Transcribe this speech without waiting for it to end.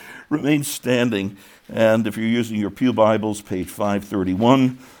remain standing. And if you're using your pew Bibles, page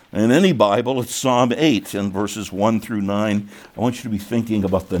 531, in any Bible, it's Psalm 8 and verses 1 through 9. I want you to be thinking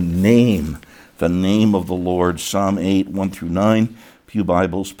about the name of the Lord. Psalm 8, 1 through 9, pew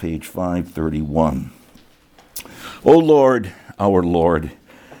Bibles, page 531. O Lord, our Lord,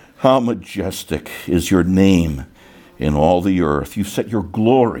 how majestic is your name in all the earth. You set your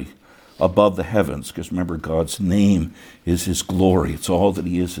glory above the heavens, because remember, God's name is his glory. It's all that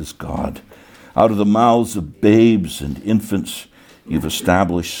he is God. Out of the mouths of babes and infants, you've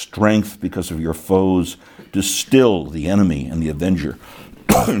established strength because of your foes to still the enemy and the avenger.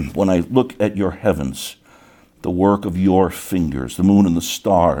 When I look at your heavens, the work of your fingers, the moon and the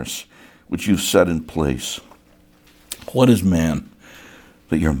stars, which you've set in place, what is man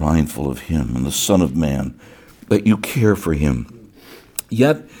that you're mindful of him, and the Son of Man that you care for him?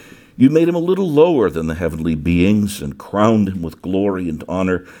 Yet you made him a little lower than the heavenly beings and crowned him with glory and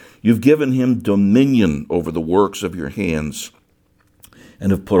honor. You've given him dominion over the works of your hands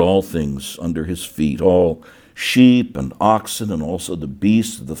and have put all things under his feet, all sheep and oxen and also the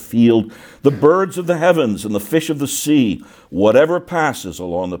beasts of the field, the birds of the heavens and the fish of the sea, whatever passes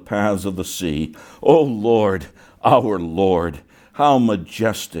along the paths of the sea. O Lord, our Lord, how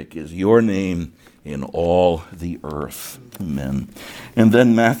majestic is your name in all the earth. Amen. And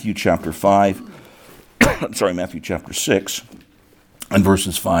then Matthew chapter 6 and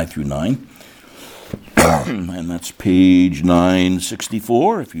verses 5 through 9. And that's page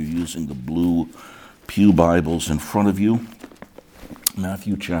 964 if you're using the blue pew Bibles in front of you.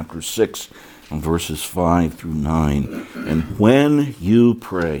 Matthew chapter 6 and verses 5 through 9. And when you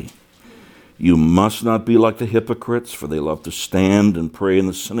pray, you must not be like the hypocrites, for they love to stand and pray in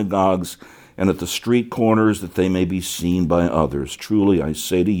the synagogues and at the street corners, that they may be seen by others. Truly, I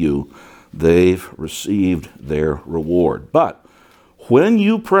say to you, they've received their reward. But when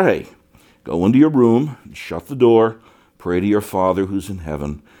you pray, go into your room, and shut the door, pray to your Father who's in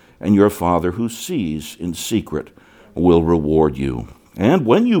heaven, and your Father who sees in secret will reward you. And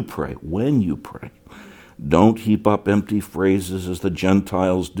when you pray, don't heap up empty phrases as the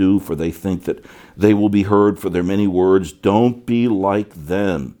Gentiles do, for they think that they will be heard for their many words. Don't be like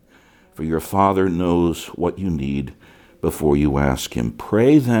them, for your Father knows what you need before you ask him.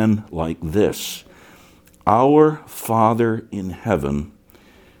 Pray then like this: Our Father in heaven,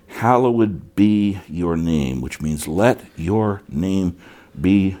 hallowed be your name, which means let your name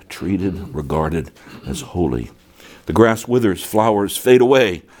be regarded as holy. The grass withers, flowers fade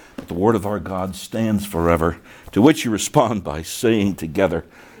away, but the word of our God stands forever, to which you respond by saying together,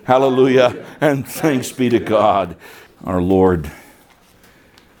 Hallelujah, and thanks be to God. Our Lord,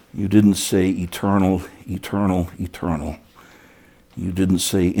 you didn't say eternal, eternal, eternal. You didn't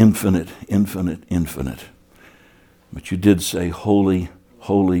say infinite, infinite, infinite. But you did say holy,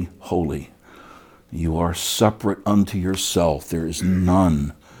 holy, holy. You are separate unto yourself. There is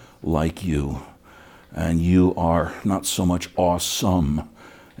none like you. And you are not so much awesome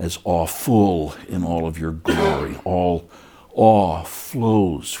as awful in all of your glory. All awe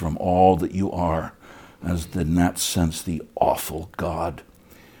flows from all that you are, as in that sense the awful God.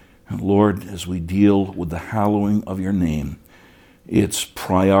 And Lord, as we deal with the hallowing of your name, it's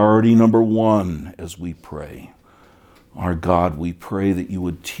priority number one as we pray. Our God, we pray that you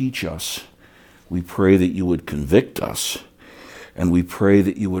would teach us. We pray that you would convict us. And we pray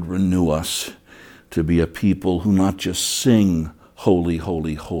that you would renew us to be a people who not just sing holy,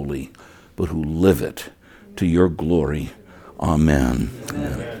 holy, holy, but who live it to your glory. Amen.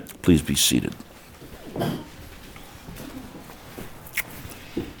 Amen. Please be seated.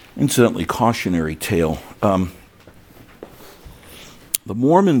 Incidentally, cautionary tale. The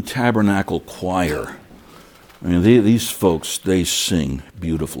Mormon Tabernacle Choir, these folks, they sing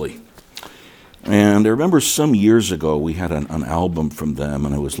beautifully. And I remember some years ago we had an album from them,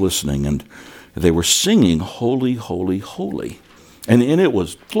 and I was listening, and they were singing Holy, Holy, Holy. And it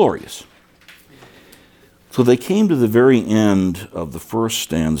was glorious. So they came to the very end of the first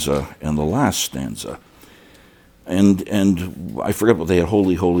stanza and the last stanza. And I forget what they had,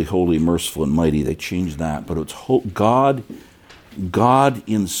 holy, holy, holy, merciful and mighty. They changed that, but it's God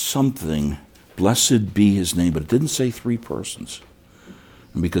in something, blessed be his name. But it didn't say three persons.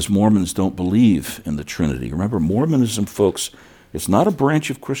 And because Mormons don't believe in the Trinity. Remember, Mormonism, folks, it's not a branch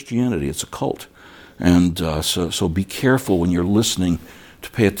of Christianity, it's a cult. And so be careful when you're listening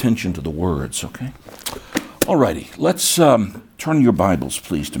to pay attention to the words, okay? All righty, let's turn your Bibles,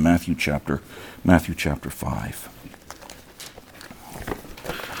 please, to Matthew chapter 5.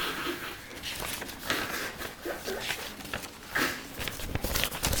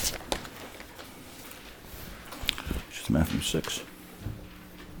 Matthew 6.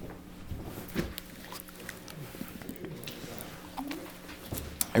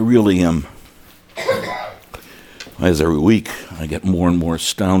 really am, as every week, I get more and more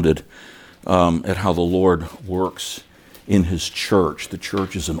astounded at how the Lord works in His church. The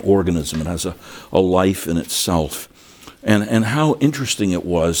church is an organism. It has a life in itself. And how interesting it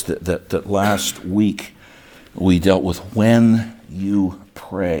was that last week we dealt with when you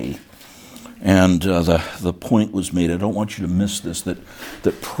pray. And the point was made, I don't want you to miss this,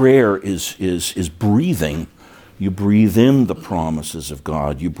 that prayer is breathing. You breathe in the promises of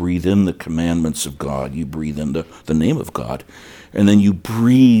God. You breathe in the commandments of God. You breathe in the name of God. And then you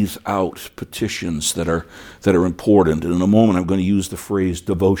breathe out petitions that are important. And in a moment I'm going to use the phrase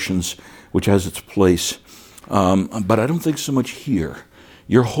devotions, which has its place. But I don't think so much here.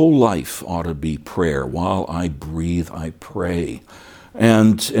 Your whole life ought to be prayer. While I breathe, I pray.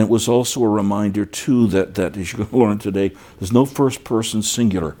 And it was also a reminder, too, that as you're going to learn today, there's no first person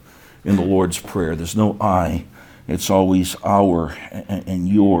singular in the Lord's Prayer. There's no I. It's always our and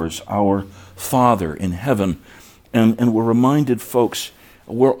yours, our Father in heaven. And we're reminded, folks,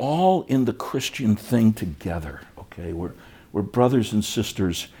 we're all in the Christian thing together, okay? We're brothers and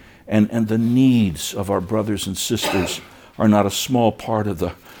sisters, and the needs of our brothers and sisters are not a small part of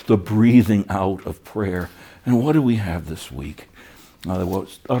the breathing out of prayer. And what do we have this week? That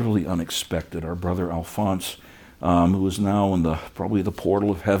was utterly unexpected. Our brother Alphonse, who is now in probably the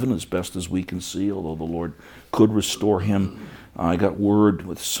portal of heaven as best as we can see, although the Lord could restore him. I got word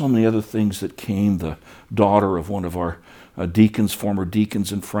with so many other things that came. The daughter of one of our former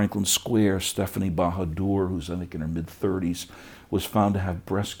deacons in Franklin Square, Stephanie Bahadur, who's I think in her mid-30s, was found to have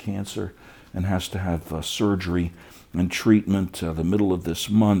breast cancer and has to have surgery and treatment the middle of this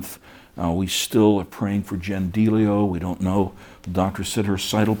month. We still are praying for Jen Delio. We don't know. The doctor said her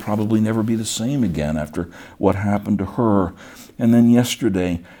sight will probably never be the same again after what happened to her. And then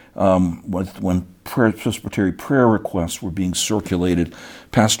yesterday, when Presbytery prayer requests were being circulated,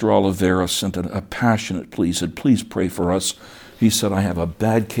 Pastor Oliveira sent a passionate plea. He said, please pray for us. He said, I have a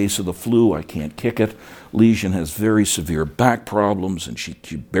bad case of the flu. I can't kick it. Legion has very severe back problems, and she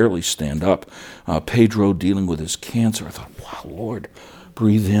barely stand up. Pedro dealing with his cancer. I thought, wow, Lord,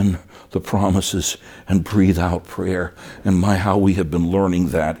 breathe in the promises and breathe out prayer. And my, how we have been learning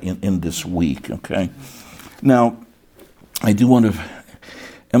that in this week, okay? Now, I do want to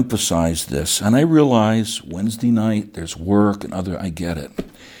emphasize this, and I realize Wednesday night, there's work and I get it.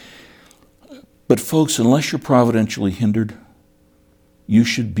 But folks, unless you're providentially hindered, you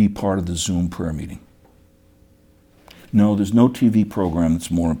should be part of the Zoom prayer meeting. No, there's no TV program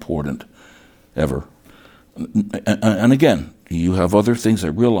that's more important ever. And again, you have other things, I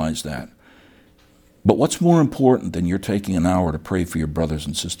realize that. But what's more important than you're taking an hour to pray for your brothers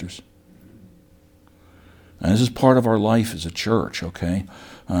and sisters? And this is part of our life as a church, okay?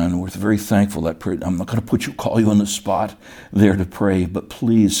 And we're very thankful that I'm not going to call you on the spot there to pray, but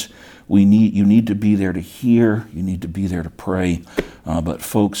please, you need to be there to hear. You need to be there to pray. But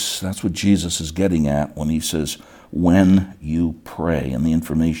folks, that's what Jesus is getting at when he says, when you pray. And the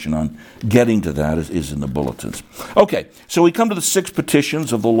information on getting to that is in the bulletins. Okay, so we come to the 6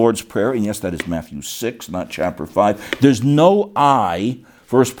 petitions of the Lord's Prayer. And yes, that is Matthew 6, not chapter 5. There's no I,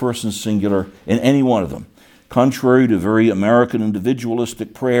 first person singular, in any one of them. Contrary to very American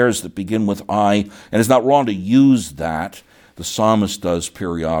individualistic prayers that begin with I, and it's not wrong to use that. The psalmist does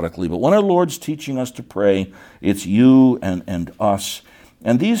periodically. But when our Lord's teaching us to pray, it's you and us.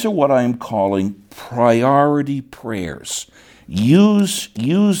 And these are what I am calling priority prayers. Use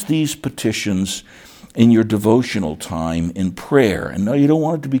these petitions in your devotional time in prayer. And no, you don't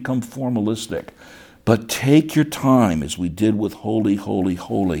want it to become formalistic. But take your time, as we did with Holy, Holy,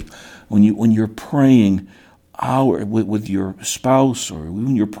 Holy. When you're praying with your spouse, or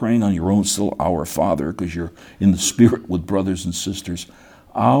when you're praying on your own, still Our Father, because you're in the Spirit with brothers and sisters.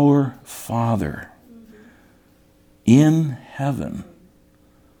 Our Father in heaven,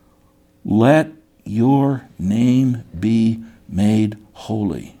 let your name be made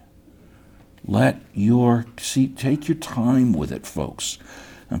holy. Take your time with it, folks.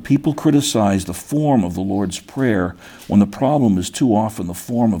 And people criticize the form of the Lord's Prayer when the problem is too often the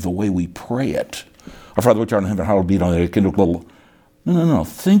form of the way we pray it. Our Father which art in heaven, hallowed be thy name. No.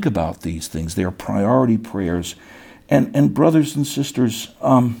 Think about these things. They are priority prayers. And brothers and sisters,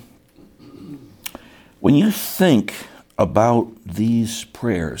 when you think about these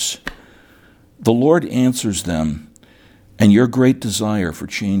prayers, the Lord answers them, and your great desire for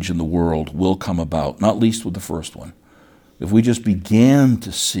change in the world will come about, not least with the first one. If we just began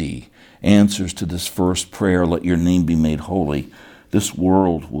to see answers to this first prayer, let your name be made holy, this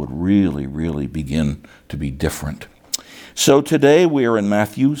world would really, really begin to be different. So today we are in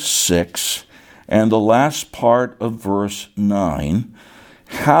Matthew 6, and the last part of verse 9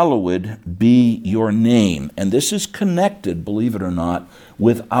 Hallowed be your name. And this is connected, believe it or not,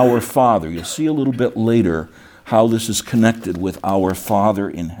 with our Father. You'll see a little bit later how this is connected with our Father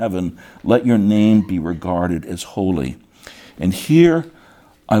in heaven. Let your name be regarded as holy. And here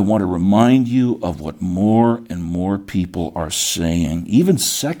I want to remind you of what more and more people are saying, even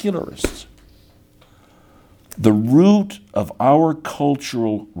secularists. The root of our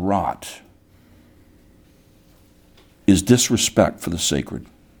cultural rot is disrespect for the sacred.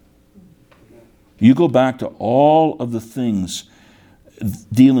 You go back to all of the things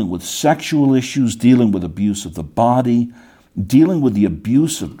dealing with sexual issues, dealing with abuse of the body, dealing with the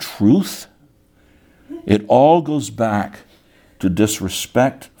abuse of truth. It all goes back to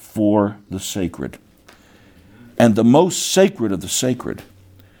disrespect for the sacred. And the most sacred of the sacred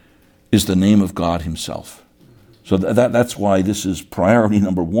is the name of God himself. So that's why this is priority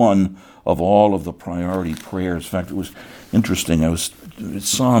number one of all of the priority prayers. In fact, it was interesting. I was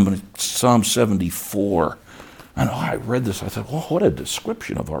Psalm 74. And I read this. I thought, well, what a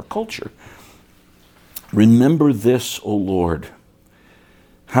description of our culture. Remember this, O Lord,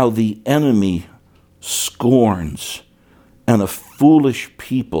 how the enemy scorns and a foolish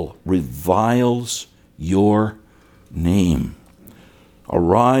people reviles your name.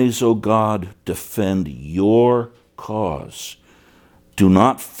 Arise, O God, defend your cause. Do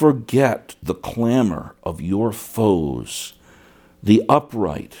not forget the clamor of your foes, the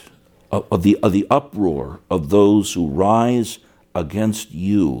uproar of those who rise against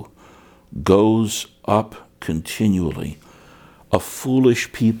you goes up continually. A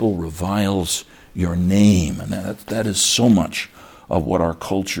foolish people reviles your name. And that is so much of what our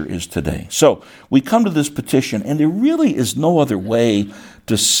culture is today. So we come to this petition, and there really is no other way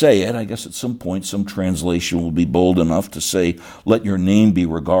to say it. I guess at some point some translation will be bold enough to say, let your name be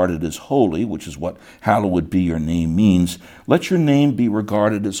regarded as holy, which is what hallowed be your name means. Let your name be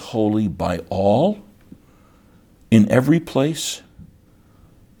regarded as holy by all, in every place,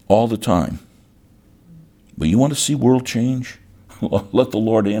 all the time. But you want to see world change? Let the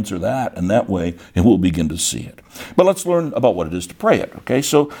Lord answer that, and that way, and we'll begin to see it. But let's learn about what it is to pray it, okay?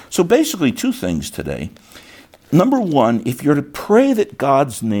 So basically two things today. Number one, if you're to pray that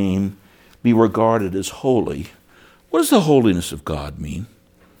God's name be regarded as holy, what does the holiness of God mean?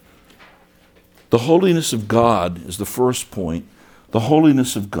 The holiness of God is the first point. The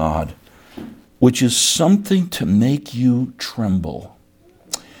holiness of God, which is something to make you tremble.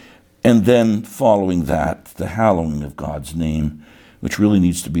 And then following that, the hallowing of God's name, which really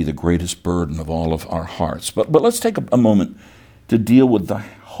needs to be the greatest burden of all of our hearts. But let's take a moment to deal with the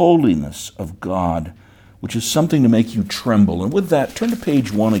holiness of God, which is something to make you tremble. And with that, turn to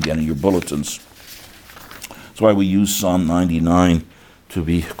page 1 again in your bulletins. That's why we use Psalm 99 to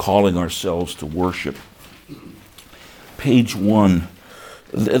be calling ourselves to worship. Page 1.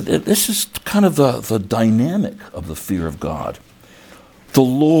 This is kind of the dynamic of the fear of God. The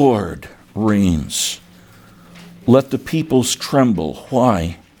Lord reigns. Let the peoples tremble.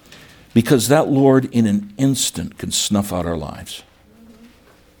 Why? Because that Lord in an instant can snuff out our lives.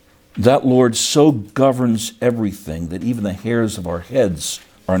 That Lord so governs everything that even the hairs of our heads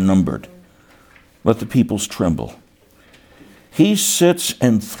are numbered. Let the peoples tremble. He sits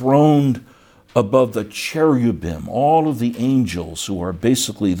enthroned above the cherubim, all of the angels who are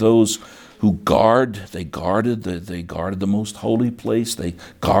basically those who they guarded the most holy place. They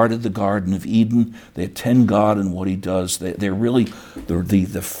guarded the Garden of Eden. They attend God in what he does. They're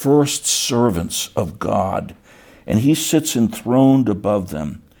the first servants of God. And he sits enthroned above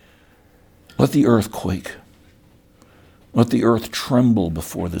them. Let the earth quake. Let the earth tremble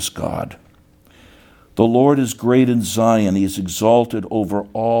before this God. The Lord is great in Zion. He is exalted over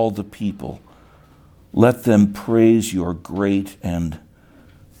all the people. Let them praise your great and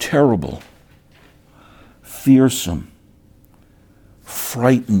terrible, fearsome,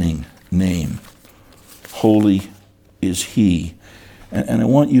 frightening name. Holy is he. And I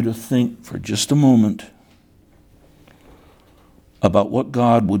want you to think for just a moment about what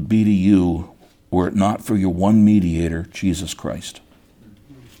God would be to you were it not for your one mediator, Jesus Christ.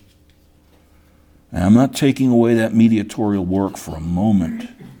 And I'm not taking away that mediatorial work for a moment,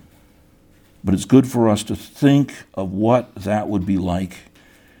 but it's good for us to think of what that would be like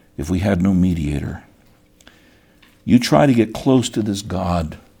if we had no mediator. You try to get close to this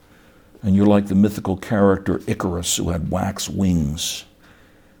God, and you're like the mythical character Icarus who had wax wings,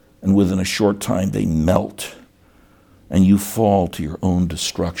 and within a short time they melt, and you fall to your own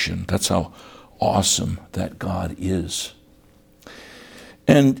destruction. That's how awesome that God is.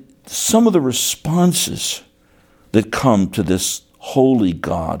 And some of the responses that come to this holy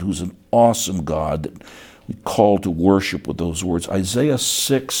God, who's an awesome God, that We call to worship with those words. Isaiah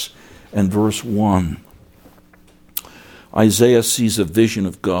 6 and verse 1. Isaiah sees a vision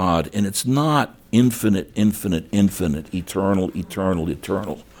of God, and it's not infinite, infinite, infinite, eternal, eternal,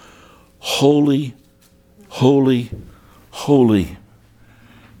 eternal. Holy, holy, holy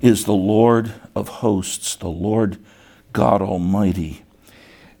is the Lord of hosts, the Lord God Almighty.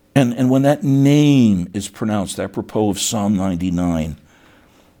 And when that name is pronounced, apropos of Psalm 99,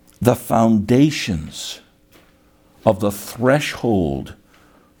 the foundations of the threshold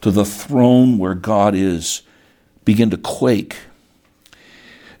to the throne where God is begin to quake.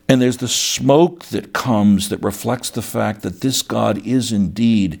 And there's the smoke that comes that reflects the fact that this God is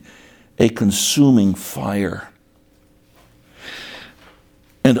indeed a consuming fire.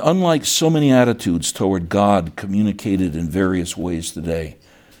 And unlike so many attitudes toward God communicated in various ways today,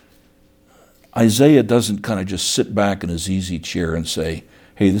 Isaiah doesn't kind of just sit back in his easy chair and say,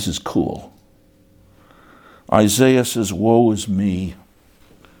 hey, this is cool. Isaiah says, woe is me.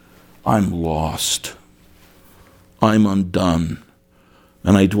 I'm lost. I'm undone.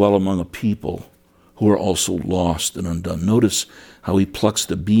 And I dwell among a people who are also lost and undone. Notice how he plucks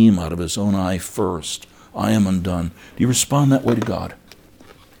the beam out of his own eye first. I am undone. Do you respond that way to God?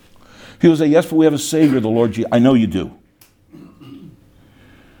 People say, yes, but we have a Savior, the Lord Jesus. I know you do.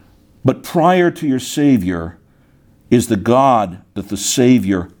 But prior to your Savior is the God that the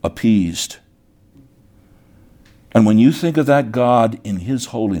Savior appeased. And when you think of that God in his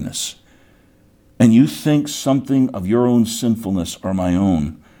holiness, and you think something of your own sinfulness or my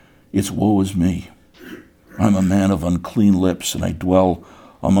own, it's woe is me. I'm a man of unclean lips, and I dwell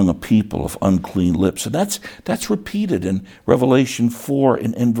among a people of unclean lips. And that's repeated in Revelation 4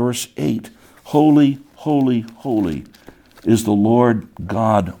 in verse 8. Holy, holy, holy is the Lord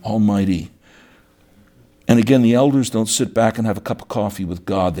God Almighty. And again, the elders don't sit back and have a cup of coffee with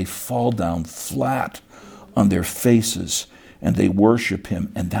God. They fall down flat on their faces and they worship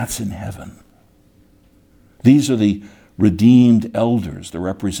him, and that's in heaven. These are the redeemed elders, the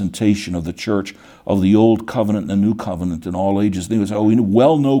representation of the church of the old covenant and the new covenant in all ages. They would say, we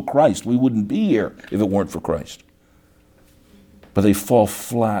well know Christ. We wouldn't be here if it weren't for Christ. But they fall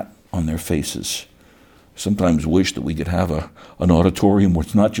flat on their faces. Sometimes wish that we could have an auditorium where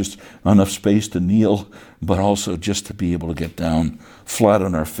it's not just enough space to kneel, but also just to be able to get down flat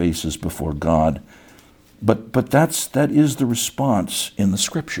on our faces before God. But that is the response in the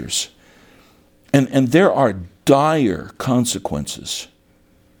Scriptures. And there are dire consequences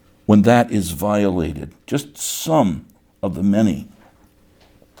when that is violated. Just some of the many.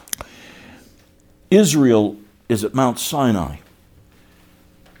 Israel is at Mount Sinai.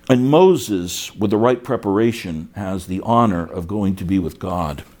 And Moses, with the right preparation, has the honor of going to be with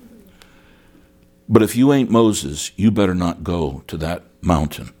God. But if you ain't Moses, you better not go to that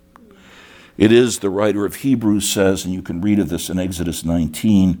mountain. It is, the writer of Hebrews says, and you can read of this in Exodus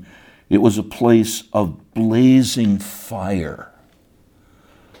 19, it was a place of blazing fire.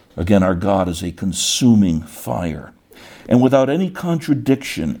 Again, our God is a consuming fire. And without any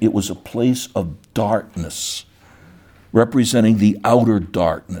contradiction, it was a place of darkness, representing the outer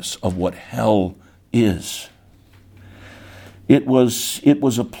darkness of what hell is. It was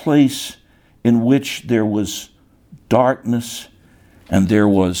a place in which there was darkness and there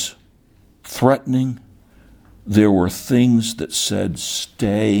was threatening. There were things that said,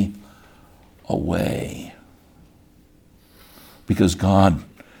 stay away. Because God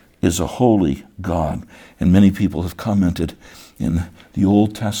is a holy God. And many people have commented in the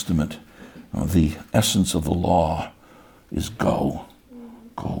Old Testament, the essence of the law is go.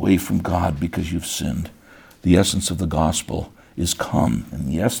 Go away from God because you've sinned. The essence of the gospel is come.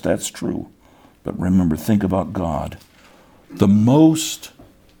 And yes, that's true. But remember, think about God. The most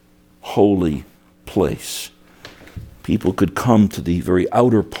holy place. People could come to the very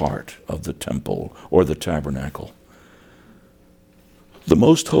outer part of the temple or the tabernacle. The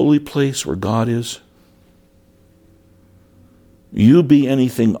most holy place where God is. You be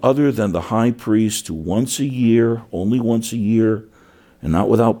anything other than the high priest who once a year, only once a year, and not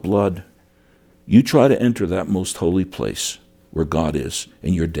without blood, you try to enter that most holy place where God is,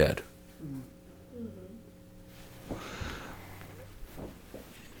 and you're dead.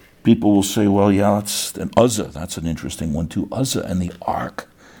 People will say, well, yeah, that's an Uzzah. That's an interesting one too. Uzzah and the ark.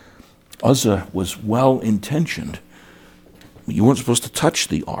 Uzzah was well-intentioned. You weren't supposed to touch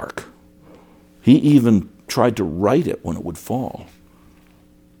the ark. He even tried to right it when it would fall.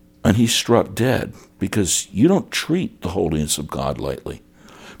 And he struck dead because you don't treat the holiness of God lightly.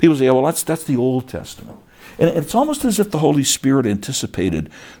 People say, well, that's the Old Testament. And it's almost as if the Holy Spirit anticipated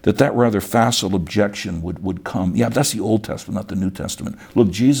that rather facile objection would come. Yeah, that's the Old Testament, not the New Testament.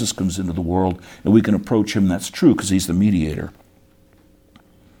 Look, Jesus comes into the world, and we can approach him. That's true, because he's the mediator.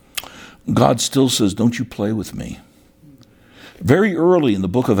 God still says, don't you play with me. Very early in the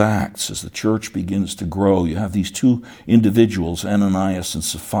book of Acts, as the church begins to grow, you have these two individuals, Ananias and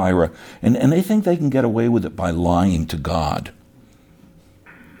Sapphira, and they think they can get away with it by lying to God.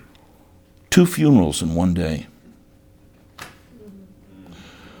 2 funerals in one day.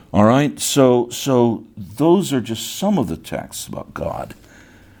 All right, so those are just some of the texts about God.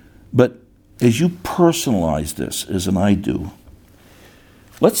 But as you personalize this, as I do,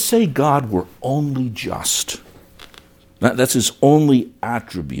 let's say God were only just. That's his only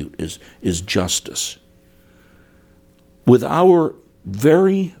attribute is justice. With our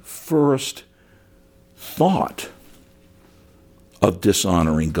very first thought of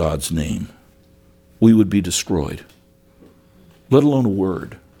dishonoring God's name, we would be destroyed, let alone a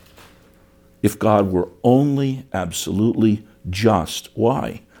word. If God were only absolutely just.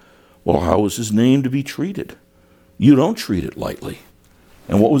 Why? Well, how is his name to be treated? You don't treat it lightly.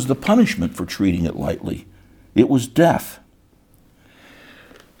 And what was the punishment for treating it lightly? It was death.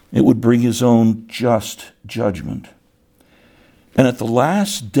 It would bring his own just judgment. And at the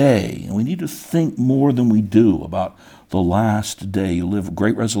last day, and we need to think more than we do about the last day. You live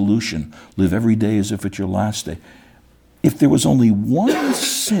great resolution. Live every day as if it's your last day. If there was only one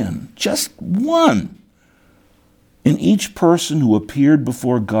sin, just one, in each person who appeared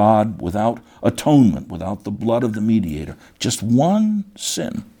before God without atonement, without the blood of the mediator, just one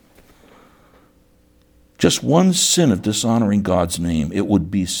sin, just one sin of dishonoring God's name, it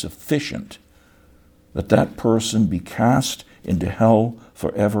would be sufficient that that person be cast into hell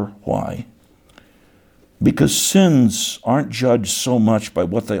forever. Why? Because sins aren't judged so much by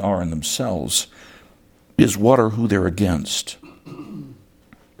what they are in themselves, is what or who they're against.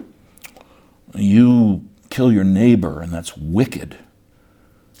 You kill your neighbor, and that's wicked.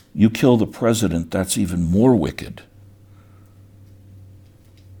 You kill the president, that's even more wicked.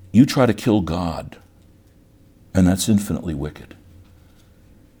 You try to kill God, and that's infinitely wicked.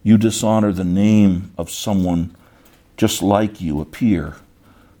 You dishonor the name of someone just like you appear,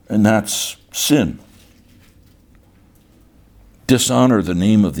 and that's sin. Dishonor the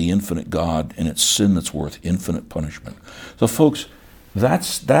name of the infinite God, and it's sin that's worth infinite punishment. So folks,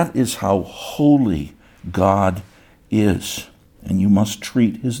 that is how holy God is, and you must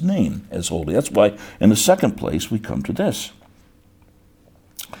treat his name as holy. That's why, in the second place, we come to this.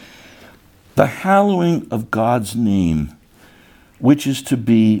 The hallowing of God's name, which is to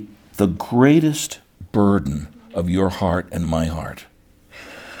be the greatest burden of your heart and my heart.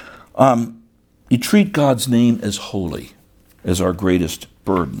 You treat God's name as holy, as our greatest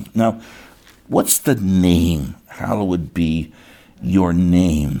burden. Now, what's the name? Hallowed be your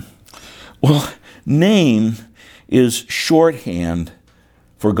name. Well, name is shorthand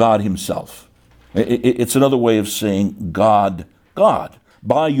for God himself. It's another way of saying God.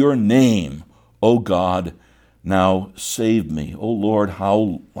 By your name, O God, now save me. O Lord,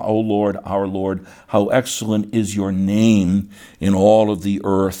 our Lord, how excellent is your name in all of the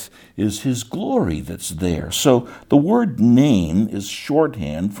earth, is his glory that's there. So the word name is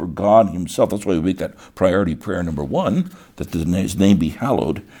shorthand for God himself. That's why we make that priority prayer number 1, that his name be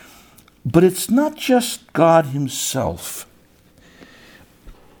hallowed. But it's not just God himself.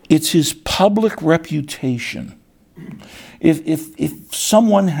 It's his public reputation. If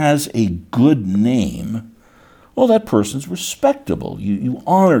someone has a good name, well, that person's respectable. You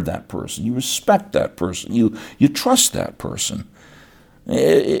honor that person. You respect that person. You trust that person.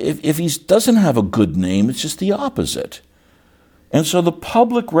 If he doesn't have a good name, it's just the opposite. And so the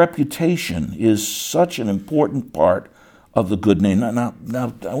public reputation is such an important part of the good name. Now,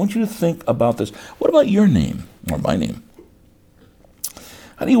 I want you to think about this. What about your name, or my name?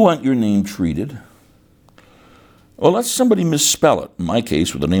 How do you want your name treated? Well, let somebody misspell it. In my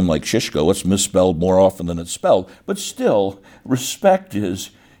case, with a name like Shishko, it's misspelled more often than it's spelled. But still, respect is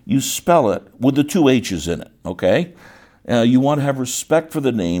you spell it with the 2 H's in it, okay? You want to have respect for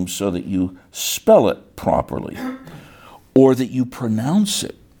the name so that you spell it properly, or that you pronounce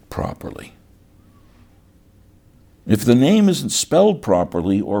it properly. If the name isn't spelled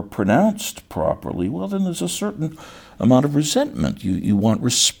properly or pronounced properly, well, then there's a certain amount of resentment. You want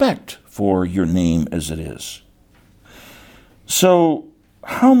respect for your name as it is. So,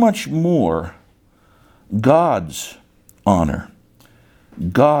 how much more God's honor,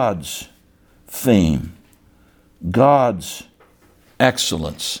 God's fame, God's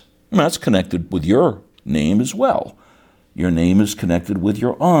excellence, that's connected with your name as well. Your name is connected with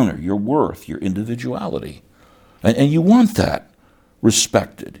your honor, your worth, your individuality. And you want that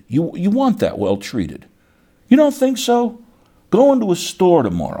respected. You want that well treated. You don't think so? Go into a store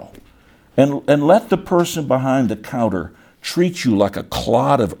tomorrow and let the person behind the counter treat you like a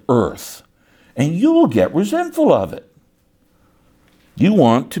clod of earth, and you will get resentful of it. You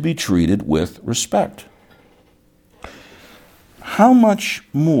want to be treated with respect. How much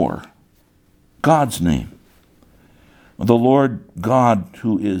more God's name? The Lord God,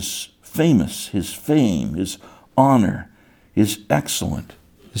 who is famous, his fame, his honor, is excellent,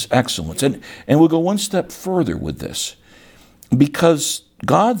 his excellence. And we'll go one step further with this, because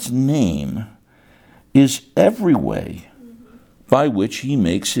God's name is every way by which he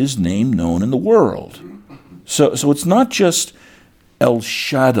makes his name known in the world. So it's not just El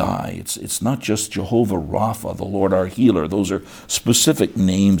Shaddai, it's not just Jehovah Rapha, the Lord our healer. Those are specific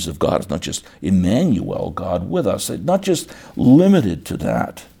names of God. It's not just Emmanuel, God with us. It's not just limited to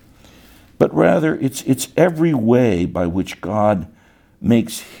that, but rather it's every way by which God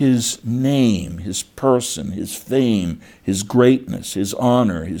makes his name, his person, his fame, his greatness, his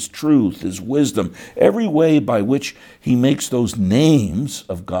honor, his truth, his wisdom, every way by which he makes those names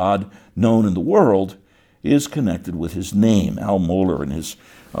of God known in the world is connected with his name. Al Mohler, in his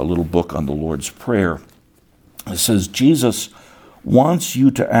little book on the Lord's Prayer, it says, Jesus wants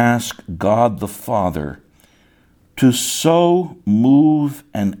you to ask God the Father to so move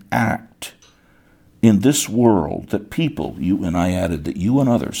and act in this world that people, you and I added, that you and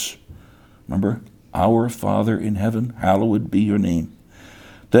others, remember, our Father in heaven, hallowed be your name,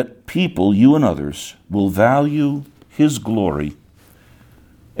 that people, you and others, will value his glory,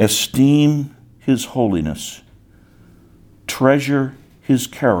 esteem his holiness, treasure his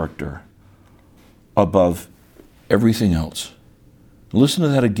character above everything else. Listen to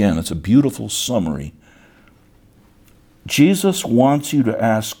that again. It's a beautiful summary. Jesus wants you to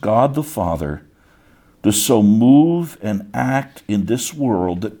ask God the Father to so move and act in this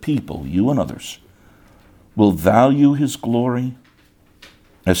world that people, you and others, will value his glory,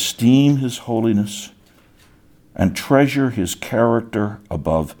 esteem his holiness, and treasure his character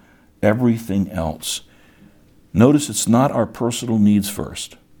above everything else. Notice it's not our personal needs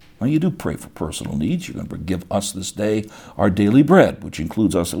first. Now, you do pray for personal needs. You're going to give us this day our daily bread, which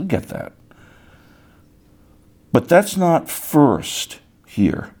includes us. We get that. But that's not first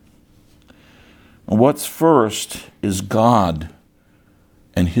here. What's first is God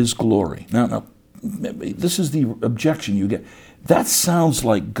and his glory. Now, this is the objection you get. That sounds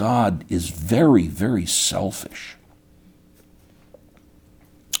like God is very, very selfish.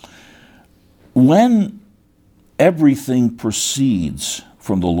 When everything proceeds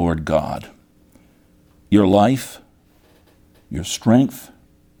from the Lord God, your life, your strength,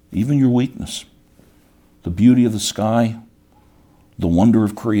 even your weakness, the beauty of the sky, the wonder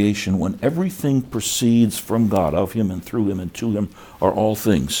of creation, when everything proceeds from God, of him and through him and to him are all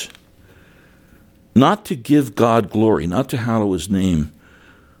things. Not to give God glory, not to hallow his name,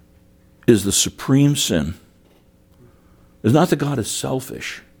 is the supreme sin. It's not that God is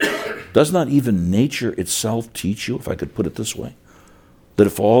selfish. Does not even nature itself teach you, if I could put it this way, that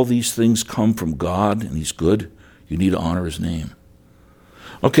if all these things come from God and he's good, you need to honor his name?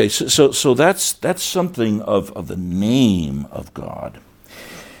 Okay, so that's something of the name of God.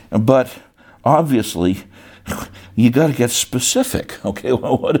 But obviously, you got to get specific. Okay,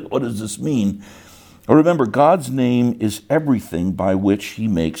 well, what does this mean? Well, remember, God's name is everything by which he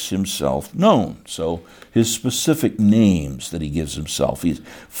makes himself known. So his specific names that he gives himself, he's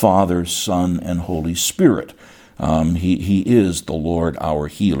Father, Son, and Holy Spirit. He is the Lord our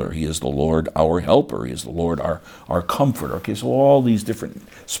healer. He is the Lord our helper. He is the Lord our comforter. Okay, so all these different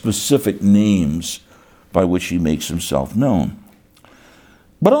specific names by which he makes himself known.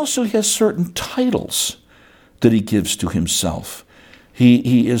 But also he has certain titles that he gives to himself.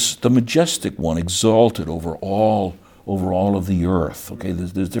 He is the majestic one, exalted over all of the earth. Okay,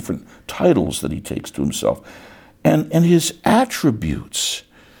 there's different titles that he takes to himself. And his attributes,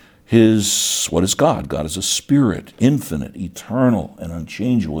 what is God? God is a spirit, infinite, eternal, and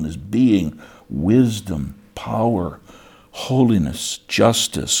unchangeable in his being, wisdom, power, holiness,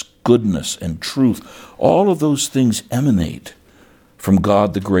 justice, goodness, and truth. All of those things emanate from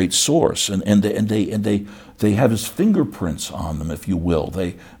God, the great source, and they have his fingerprints on them, if you will.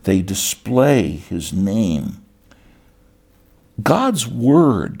 They display his name. God's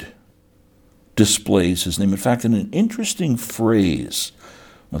word displays his name. In fact, in an interesting phrase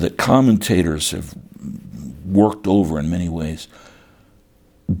that commentators have worked over in many ways,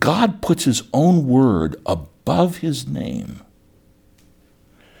 God puts his own word above his name.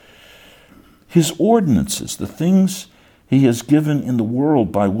 His ordinances, the things he has given in the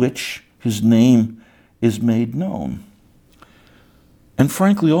world by which his name is made known. And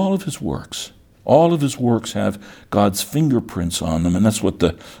frankly, all of his works have God's fingerprints on them, and that's what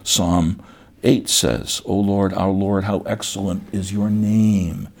the Psalm 8 says. O Lord, our Lord, how excellent is your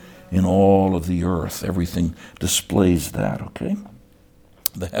name in all of the earth. Everything displays that, okay?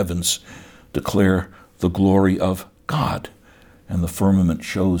 The heavens declare the glory of God, and the firmament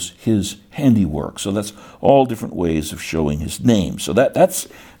shows his handiwork. So that's all different ways of showing his name. So that's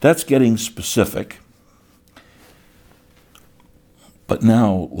getting specific. But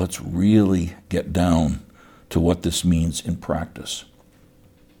now let's really get down to what this means in practice.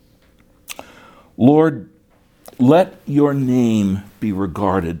 Lord, let your name be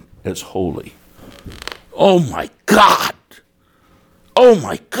regarded as holy. Oh my God! Oh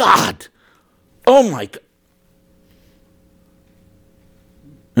my God! Oh my God!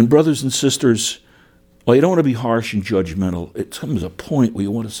 And brothers and sisters, well, you don't want to be harsh and judgmental. It comes a point where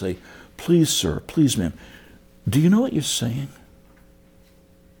you want to say, please, sir, please, ma'am, do you know what you're saying?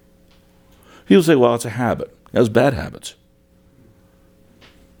 People say, well, it's a habit. That's bad habits.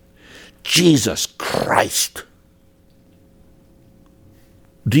 Jesus Christ.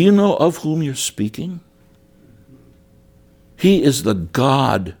 Do you know of whom you're speaking? He is the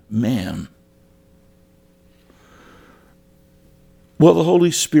God-man. Well, the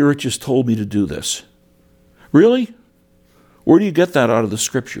Holy Spirit just told me to do this. Really? Where do you get that out of the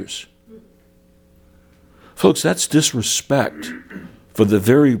Scriptures? Folks, that's disrespect for the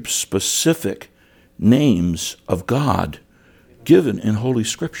very specific names of God given in Holy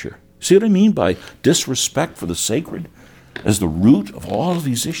Scripture. See what I mean by disrespect for the sacred as the root of all of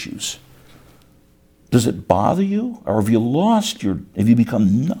these issues? Does it bother you? Or have you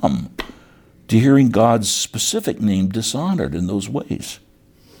become numb to hearing God's specific name dishonored in those ways?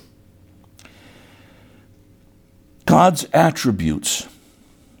 God's attributes,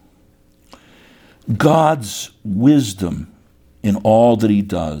 God's wisdom in all that he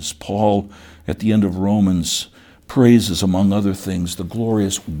does. Paul, at the end of Romans, praises, among other things, the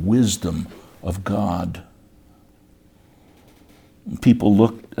glorious wisdom of God. People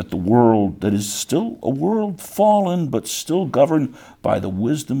look at the world that is still a world fallen, but still governed by the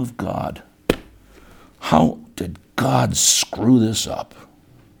wisdom of God. How did God screw this up?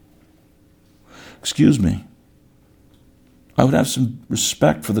 Excuse me. I would have some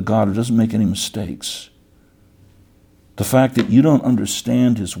respect for the God who doesn't make any mistakes. The fact that you don't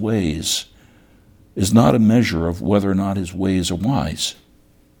understand his ways is not a measure of whether or not his ways are wise.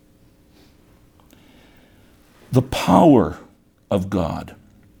 The power of God.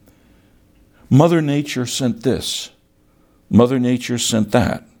 Mother Nature sent this. Mother Nature sent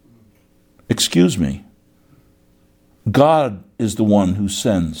that. Excuse me. God is the one who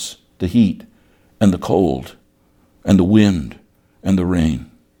sends the heat and the cold and the wind and the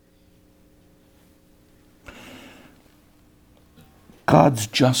rain. God's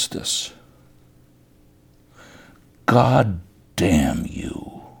justice. God damn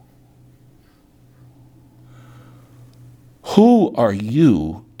you. Who are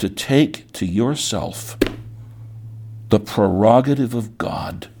you to take to yourself the prerogative of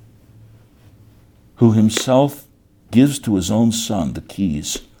God, who himself gives to his own Son the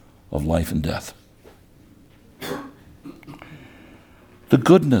keys of life and death? The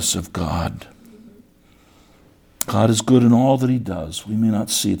goodness of God. God is good in all that he does. We may not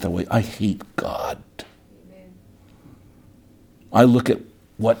see it that way. I hate God. Amen. I look at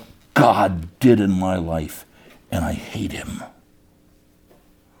what God did in my life, and I hate him.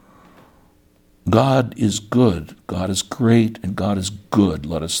 God is good. God is great, and God is good.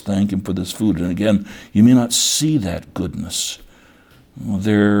 Let us thank him for this food. And again, you may not see that goodness.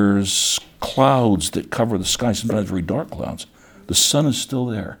 There's clouds that cover the sky, sometimes very dark clouds. The sun is still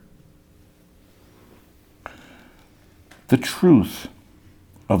there. The truth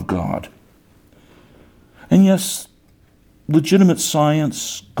of God. And yes, legitimate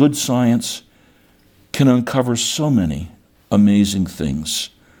science, good science, can uncover so many amazing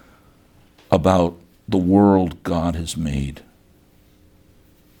things about the world God has made.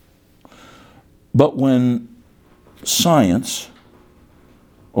 But when science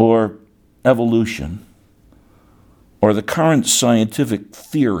or evolution or the current scientific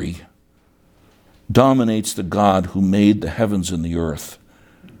theory dominates the God who made the heavens and the earth,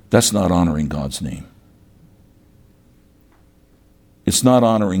 that's not honoring God's name. It's not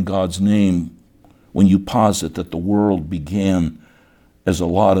honoring God's name when you posit that the world began as a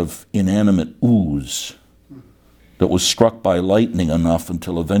lot of inanimate ooze that was struck by lightning enough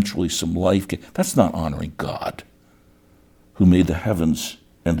until eventually some life came. That's not honoring God, who made the heavens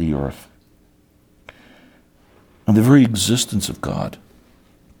and the earth. and the very existence of God.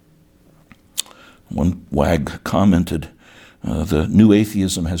 One wag commented, the new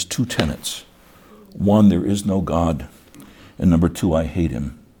atheism has two tenets. One, there is no God, and number two, I hate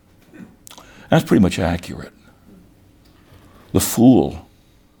him. That's pretty much accurate. The fool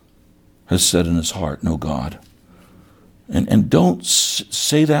has said in his heart, no God. And don't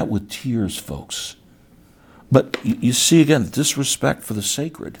say that with tears, folks. But you see again, disrespect for the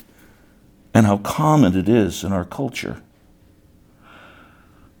sacred and how common it is in our culture.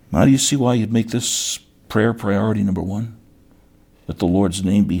 Now do you see why you'd make this prayer priority number one? That the Lord's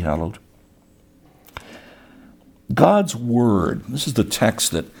name be hallowed. God's word, this is the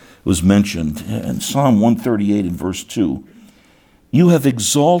text that was mentioned in Psalm 138 in verse 2. You have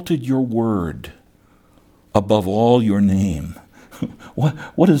exalted your word above all your name.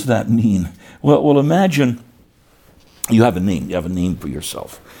 What does that mean? Well, imagine you have a name. You have a name for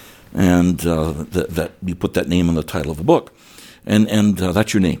yourself. And that you put that name in the title of a book. And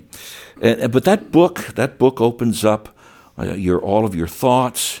that's your name. But that book opens up all of your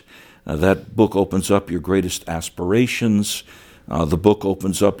thoughts. That book opens up your greatest aspirations. The book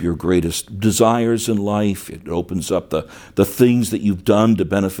opens up your greatest desires in life. It opens up the things that you've done to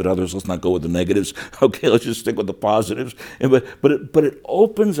benefit others. Let's not go with the negatives. Okay, let's just stick with the positives. But it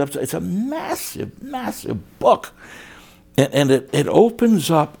opens up. It's a massive, massive book. And it opens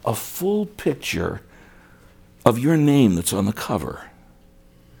up a full picture of your name that's on the cover.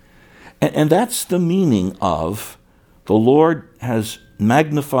 And that's the meaning of the Lord has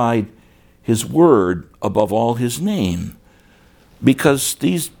magnified his word above all his name. Because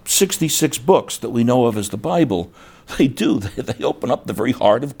these 66 books that we know of as the Bible, they open up the very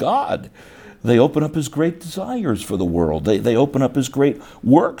heart of God. They open up his great desires for the world. They open up his great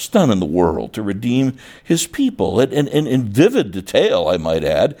works done in the world to redeem his people. And in vivid detail, I might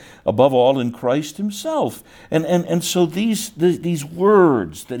add, above all in Christ himself. And so these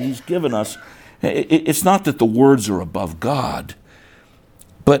words that he's given us, it's not that the words are above God,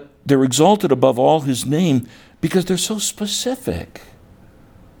 but they're exalted above all his name because they're so specific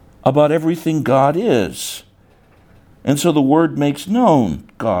about everything God is. And so the word makes known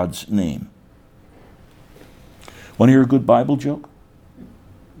God's name. Want to hear a good Bible joke?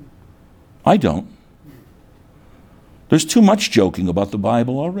 I don't. There's too much joking about the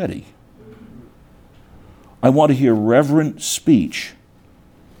Bible already. I want to hear reverent speech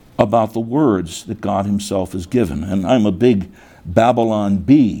about the words that God himself has given. And I'm a big Babylon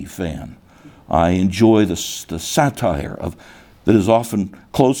Bee fan. I enjoy the satire that is often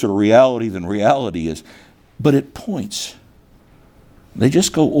closer to reality than reality is. But it points. They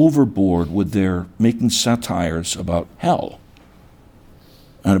just go overboard with their making satires about hell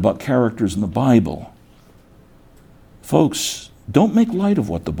and about characters in the Bible. Folks, don't make light of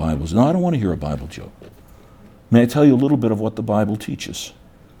what the Bible is. No, I don't want to hear a Bible joke. May I tell you a little bit of what the Bible teaches?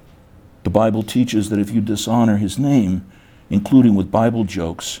 The Bible teaches that if you dishonor his name, including with Bible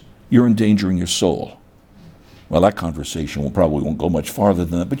jokes, you're endangering your soul. Well, that conversation probably won't go much farther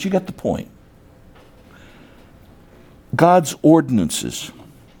than that, but you get the point. God's ordinances,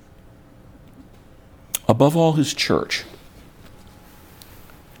 above all his church.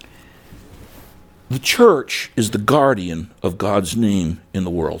 The church is the guardian of God's name in the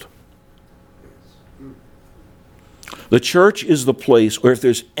world. The church is the place where if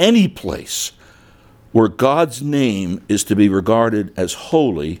there's any place where God's name is to be regarded as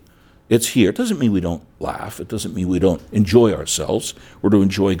holy, it's here. It doesn't mean we don't laugh. It doesn't mean we don't enjoy ourselves. We're to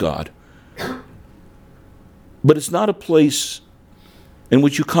enjoy God. But it's not a place in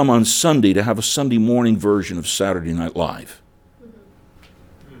which you come on Sunday to have a Sunday morning version of Saturday Night Live.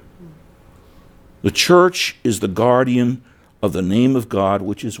 The church is the guardian of the name of God,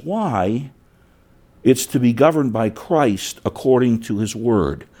 which is why it's to be governed by Christ according to his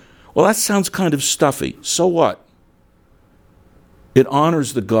word. Well, that sounds kind of stuffy. So what? It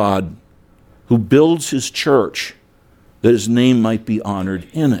honors the God who builds his church that his name might be honored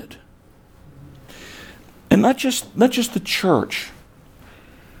in it. And not just the church,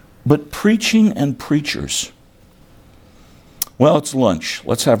 but preaching and preachers. Well, it's lunch.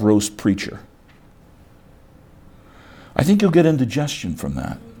 Let's have roast preacher. I think you'll get indigestion from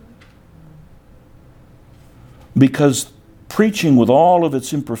that. Because preaching with all of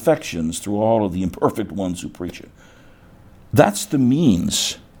its imperfections through all of the imperfect ones who preach it, that's the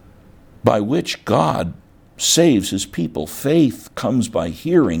means by which God saves his people. Faith comes by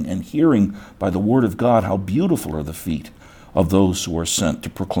hearing, and hearing by the word of God. How beautiful are the feet of those who are sent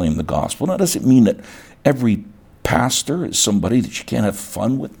to proclaim the gospel. Now, does it mean that every pastor is somebody that you can't have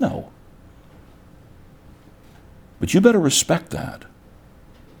fun with? No. But you better respect that.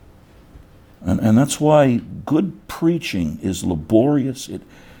 And that's why good preaching is laborious. It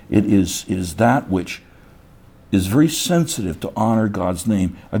is that which is very sensitive to honor God's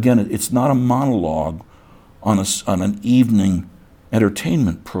name. Again, it's not a monologue on an evening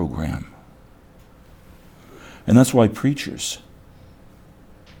entertainment program. And that's why preachers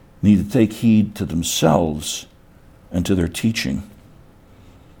need to take heed to themselves and to their teaching.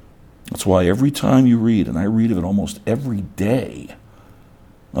 That's why every time you read, and I read of it almost every day,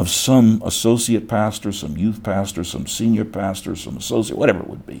 of some associate pastor, some youth pastor, some senior pastor, some associate, whatever it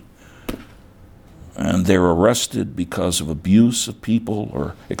would be, and they're arrested because of abuse of people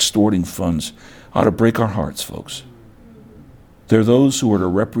or extorting funds, ought to break our hearts, folks. They're those who are to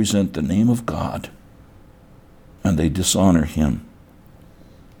represent the name of God, and they dishonor him.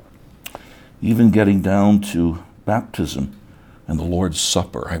 Even getting down to baptism and the Lord's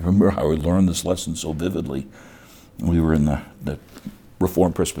Supper. I remember how we learned this lesson so vividly. We were in the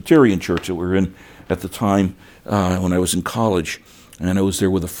Reformed Presbyterian church that we were in at the time when I was in college, and I was there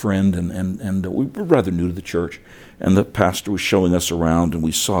with a friend, and we were rather new to the church, and the pastor was showing us around, and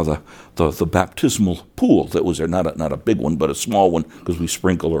we saw the baptismal pool that was there, not a big one, but a small one, because we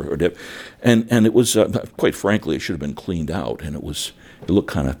sprinkle or dip, and it was, quite frankly, it should have been cleaned out, and it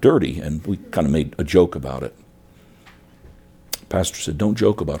looked kind of dirty, and we kind of made a joke about it. The pastor said, "Don't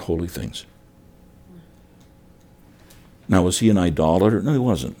joke about holy things." Now, was he an idolater? No, he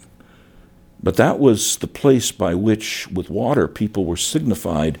wasn't. But that was the place by which, with water, people were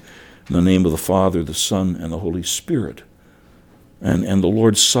signified in the name of the Father, the Son, and the Holy Spirit. And the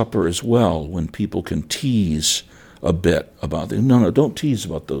Lord's Supper as well, when people can tease a bit about it. No, don't tease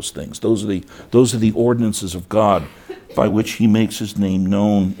about those things. Those are the ordinances of God by which he makes his name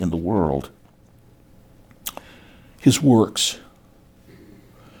known in the world. His works,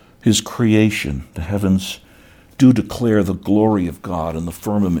 his creation, the heavens do declare the glory of God, and the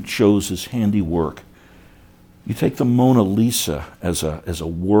firmament shows his handiwork. You take the Mona Lisa as a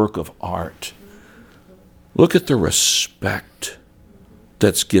work of art. Look at the respect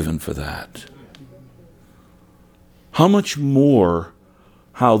that's given for that. How much more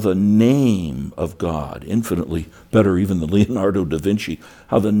how the name of God, infinitely better even than Leonardo da Vinci,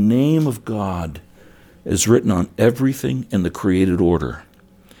 how the name of God is written on everything in the created order.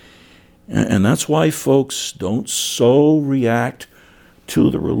 And that's why folks don't so react to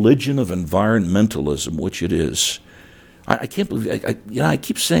the religion of environmentalism, which it is. I can't believe, I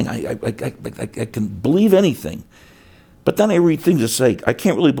keep saying I can believe anything, but then I read things that say, I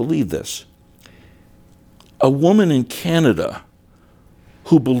can't really believe this. A woman in Canada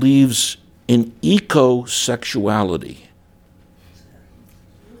who believes in ecosexuality.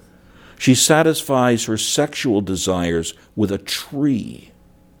 She satisfies her sexual desires with a tree.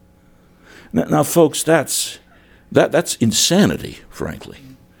 Now, folks, that's insanity, frankly.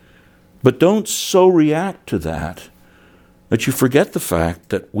 But don't so react to that you forget the fact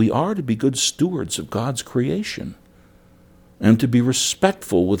that we are to be good stewards of God's creation and to be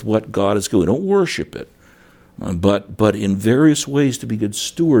respectful with what God is doing. Don't worship it, but in various ways to be good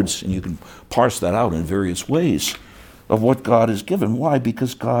stewards, and you can parse that out in various ways, of what God has given. Why?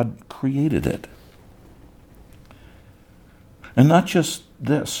 Because God created it. And not just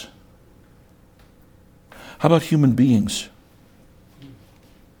this. How about human beings?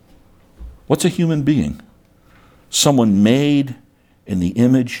 What's a human being? Someone made in the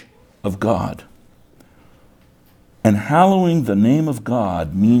image of God. And hallowing the name of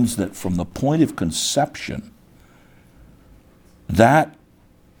God means that from the point of conception, that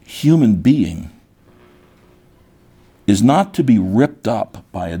human being is not to be ripped up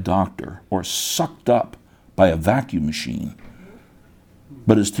by a doctor or sucked up by a vacuum machine,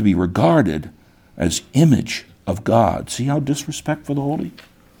 but is to be regarded as image of God. See how disrespect for the holy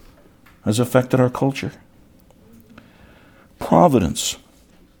has affected our culture? Providence,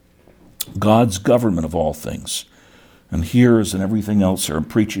 God's government of all things. And here, as in everything else here, I'm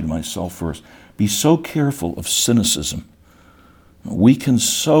preaching to myself first, be so careful of cynicism. We can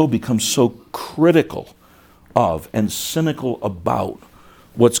so become so critical of and cynical about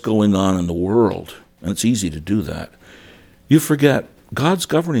what's going on in the world. And it's easy to do that. You forget, God's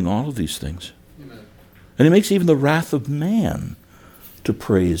governing all of these things. Amen. And he makes even the wrath of man to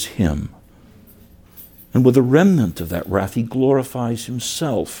praise him. And with the remnant of that wrath, he glorifies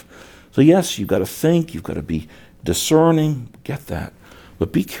himself. So yes, you've got to think, you've got to be discerning, get that.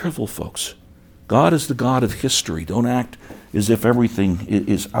 But be careful, folks. God is the God of history. Don't act as if everything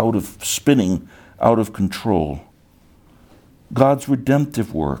is out of spinning, out of control. God's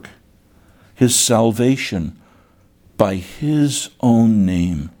redemptive work, his salvation by his own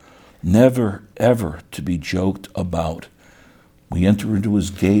name, never, ever to be joked about. We enter into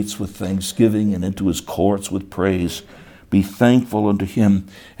his gates with thanksgiving and into his courts with praise. Be thankful unto him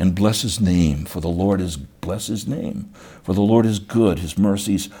and bless his name, for the Lord is good. His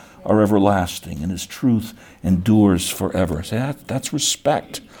mercies are everlasting, and his truth endures forever. So that's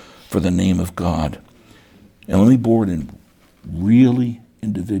respect for the name of God. And let me bore it in really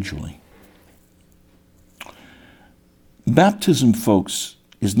individually. Baptism, folks,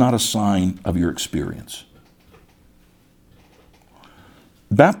 is not a sign of your experience.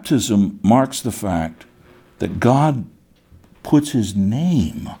 Baptism marks the fact that God puts his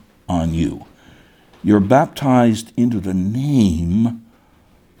name on you. You're baptized into the name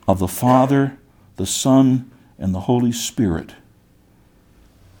of the Father, the Son, and the Holy Spirit.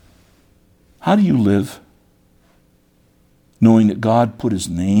 How do you live? Knowing that God put his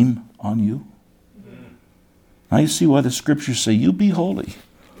name on you? Now you see why the scriptures say, you be holy,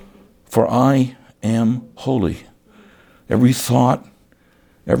 for I am holy. Every thought,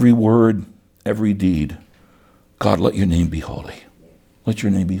 every word, every deed. God, let your name be holy. Let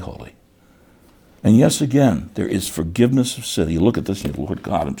your name be holy. And yes, again, there is forgiveness of sin. You look at this and you, Lord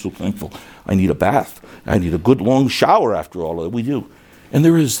God, I'm so thankful. I need a bath. I need a good long shower after all that we do. And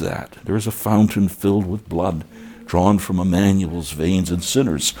there is that. There is a fountain filled with blood, drawn from Emmanuel's veins, and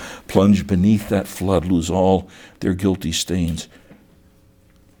sinners plunge beneath that flood, lose all their guilty stains.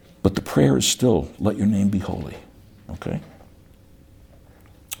 But the prayer is still, let your name be holy. Okay?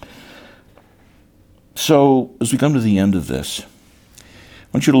 So, as we come to the end of this,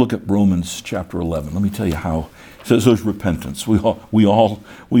 I want you to look at Romans chapter 11. Let me tell you how. It says there's repentance. We all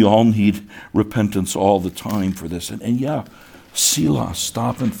need repentance all the time for this. And yeah, Selah,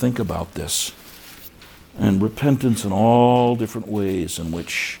 stop and think about this. And repentance in all different ways in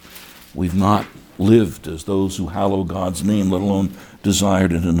which we've not lived as those who hallow God's name, let alone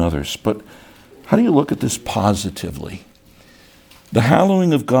desired it in others. But how do you look at this positively? The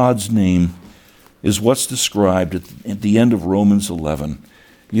hallowing of God's name is what's described at the end of Romans 11.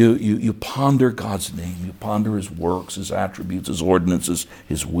 You ponder God's name. You ponder his works, his attributes, his ordinances,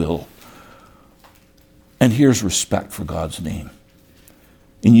 his will. And here's respect for God's name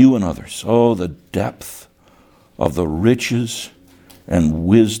in you and others. Oh, the depth of the riches and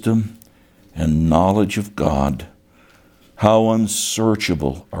wisdom and knowledge of God. How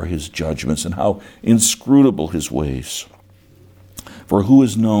unsearchable are his judgments and how inscrutable his ways. For who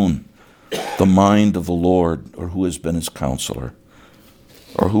has known the mind of the Lord, or who has been his counselor,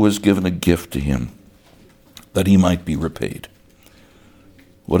 or who has given a gift to him that he might be repaid?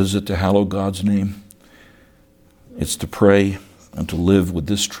 What is it to hallow God's name? It's to pray and to live with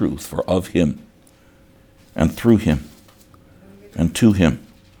this truth, for of him and through him and to him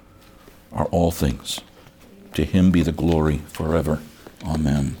are all things. To him be the glory forever.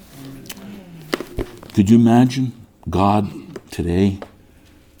 Amen. Could you imagine God today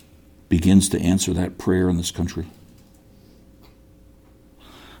begins to answer that prayer in this country?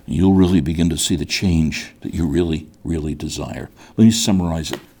 You'll really begin to see the change that you really, really desire. Let me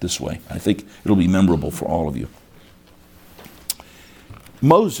summarize it this way. I think it'll be memorable for all of you.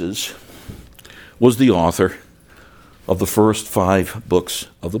 Moses was the author of the first 5 books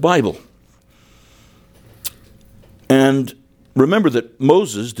of the Bible. And remember that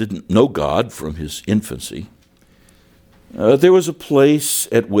Moses didn't know God from his infancy. There was a place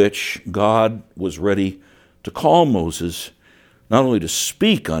at which God was ready to call Moses not only to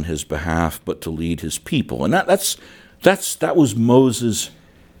speak on his behalf, but to lead his people. And that was Moses'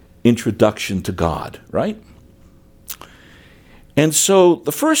 introduction to God, right? And so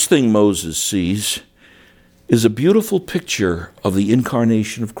the first thing Moses sees is a beautiful picture of the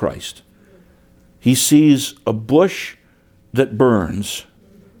incarnation of Christ. He sees a bush that burns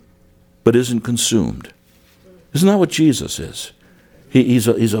but isn't consumed. Isn't that what Jesus is? He's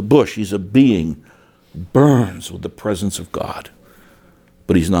a bush, he's a being, burns with the presence of God,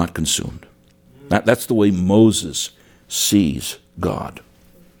 but he's not consumed. That's the way Moses sees God.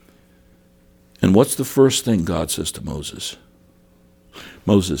 And what's the first thing God says to Moses?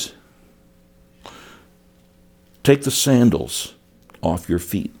 Moses, take the sandals off your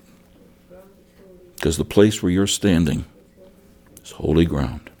feet, because the place where you're standing is holy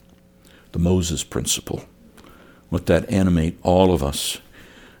ground. The Moses principle. Let that animate all of us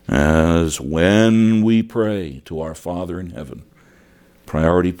as when we pray to our Father in heaven.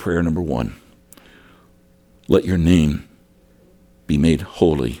 Priority prayer number 1. Let your name be made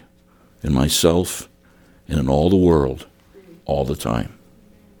holy in myself and in all the world all the time.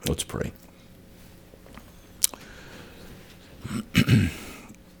 Let's pray.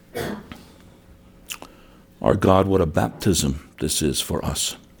 Our God, what a baptism this is for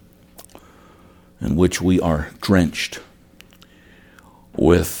us, in which we are drenched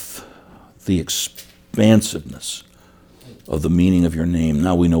with the expansiveness of the meaning of your name.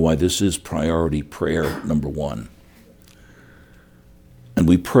 Now we know why this is priority prayer number one. And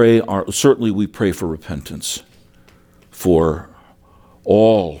we pray, certainly we pray for repentance for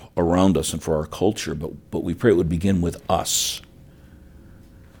all around us and for our culture, but we pray it would begin with us.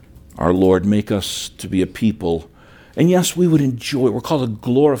 Our Lord, make us to be a people, and yes, we would enjoy, we're called to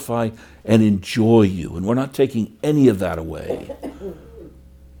glorify and enjoy you, and we're not taking any of that away.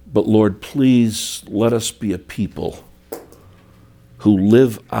 But Lord, please let us be a people who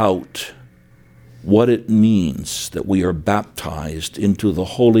live out what it means that we are baptized into the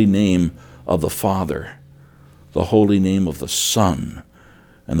holy name of the Father, the holy name of the Son,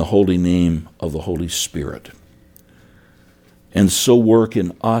 and the holy name of the Holy Spirit. And so work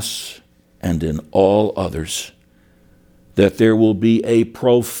in us and in all others that there will be a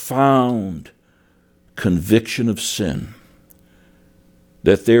profound conviction of sin,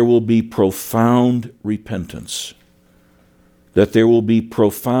 that there will be profound repentance, that there will be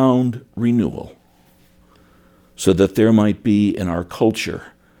profound renewal, so that there might be in our culture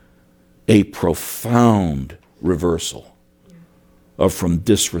a profound reversal of from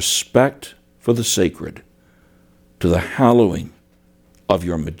disrespect for the sacred to the hallowing of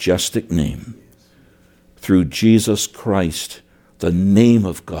your majestic name. Through Jesus Christ, the name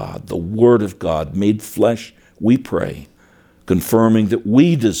of God, the Word of God made flesh, we pray, confirming that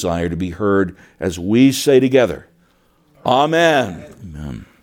we desire to be heard as we say together, Amen. Amen.